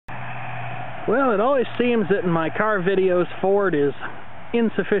Well, it always seems that in my car videos, Ford is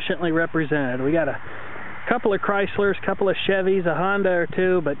insufficiently represented. We got a couple of Chryslers, a couple of Chevys, a Honda or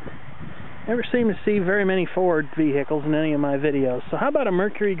two, but never seem to see very many Ford vehicles in any of my videos. So how about a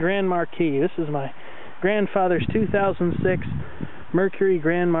Mercury Grand Marquis? This is my grandfather's 2006 Mercury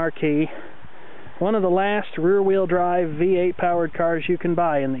Grand Marquis. One of the last rear-wheel drive V8 powered cars you can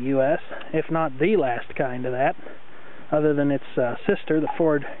buy in the U.S., if not the last kind of that, other than its sister, the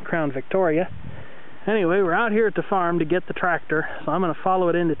Ford Crown Victoria. Anyway, we're out here at the farm to get the tractor, so I'm going to follow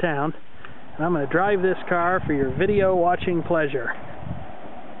it into town, and I'm going to drive this car for your video watching pleasure.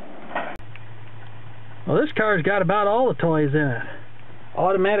 Well, this car's got about all the toys in it.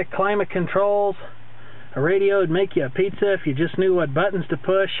 Automatic climate controls, a radio would make you a pizza if you just knew what buttons to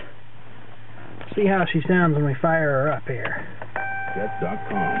push. See how she sounds when we fire her up here.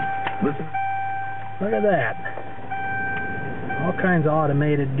 Jet.com. Listen. Look at that. All kinds of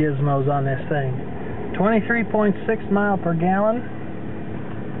automated gizmos on this thing. 23.6 miles per gallon.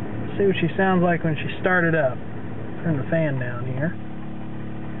 Let's see what she sounds like when she started up. Turn the fan down here.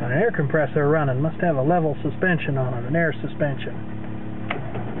 Got an air compressor running. Must have a level suspension on it, an air suspension.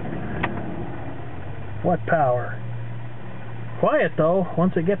 What power? Quiet though,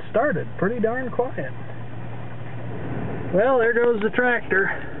 once it gets started. Pretty darn quiet. Well, there goes the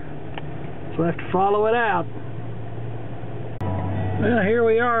tractor. So we'll have to follow it out. Well, here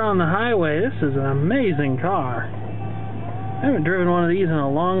we are on the highway. This is an amazing car. I haven't driven one of these in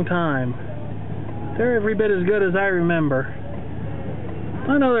a long time. They're every bit as good as I remember.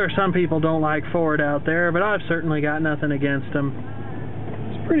 I know there are some people who don't like Ford out there, but I've certainly got nothing against them.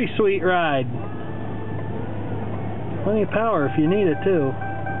 It's a pretty sweet ride. Plenty of power if you need it, too.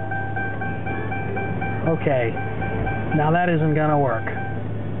 Okay, now that isn't gonna work.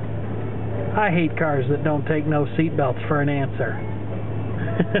 I hate cars that don't take no seat belts for an answer.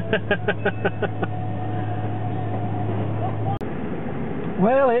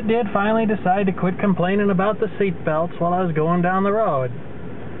 Well, it did finally decide to quit complaining about the seat belts while I was going down the road.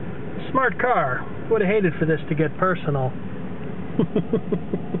 Smart car. Would have hated for this to get personal.